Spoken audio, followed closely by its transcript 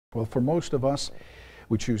Well, for most of us,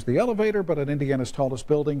 we choose the elevator, but at Indiana's tallest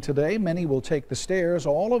building today, many will take the stairs,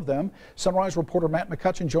 all of them. Sunrise reporter Matt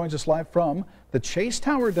McCutcheon joins us live from the Chase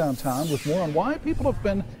Tower downtown with more on why people have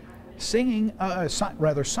been signing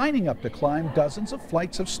up to climb dozens of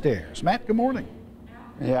flights of stairs. Matt, good morning.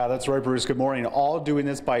 Yeah, that's right, Bruce. Good morning. All doing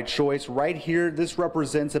this by choice. Right here, this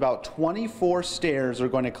represents about 24 stairs they're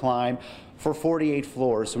going to climb for 48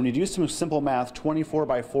 floors. So when you do some simple math, 24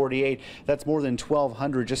 by 48, that's more than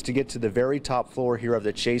 1,200 just to get to the very top floor here of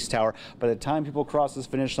the Chase Tower. By the time people cross this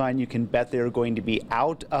finish line, you can bet they're going to be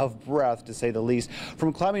out of breath, to say the least,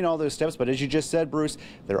 from climbing all those steps. But as you just said, Bruce,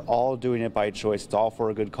 they're all doing it by choice. It's all for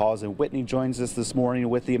a good cause. And Whitney joins us this morning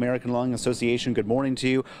with the American Lung Association. Good morning to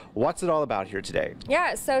you. What's it all about here today?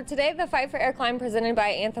 Yeah, so today the Fight for Air Climb presented by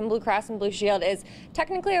Anthem Blue Cross and Blue Shield is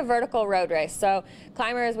technically a vertical road race. So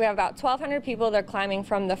climbers, we have about 1,200 people. They're climbing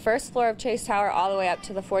from the first floor of Chase Tower all the way up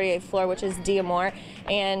to the 48th floor, which is D'Amour,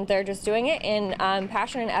 and they're just doing it in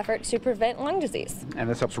passion and effort to prevent lung disease. And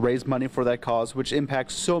this helps raise money for that cause, which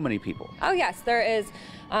impacts so many people. Oh yes, there is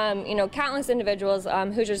countless individuals,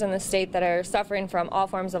 Hoosiers in the state, that are suffering from all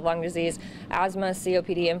forms of lung disease, asthma,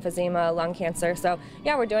 COPD, emphysema, lung cancer. So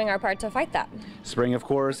yeah, we're doing our part to fight that. Spring, of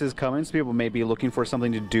course, is coming, so people may be looking for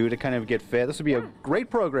something to do to kind of get fit. This would be a great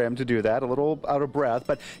program to do that, a little out of breath.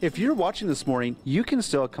 But if you're watching this morning, you can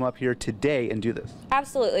still come up here today and do this.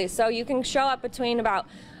 Absolutely. So you can show up between about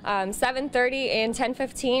 7:30 and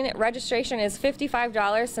 10:15. Registration is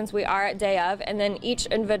 $55 since we are at day of, and then each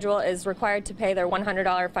individual is required to pay their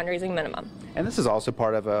 $100 fundraising minimum. And this is also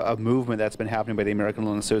part of a movement that's been happening by the American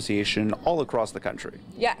Lung Association all across the country.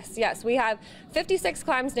 Yes, yes. We have 56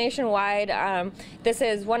 climbs nationwide. This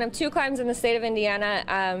is one of 2 climbs in the state of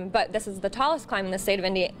Indiana, but this is the tallest climb in the state of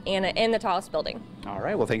Indiana in the tallest building. All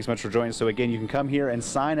right. Well, thanks so much for joining us. So again, you can come here and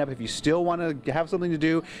sign up if you still want to have something to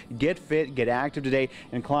do, get fit, get active today,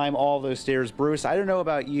 and climb all those stairs. Bruce, I don't know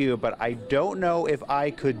about you, but I don't know if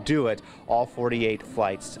I could do it, all 48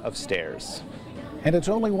 flights of stairs. And it's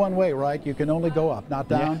only one way, right? You can only go up, not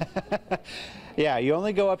down. Yeah, you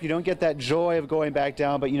only go up. You don't get that joy of going back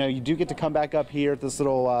down, but you do get to come back up here at this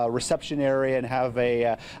little reception area and have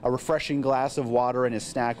a refreshing glass of water and a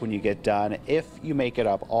snack when you get done, if you make it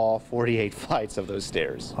up all 48 flights of those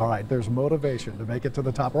stairs. All right, there's motivation to make it to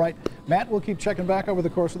the top. All right, Matt, we'll keep checking back over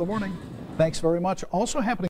the course of the morning. Thanks very much. Also happening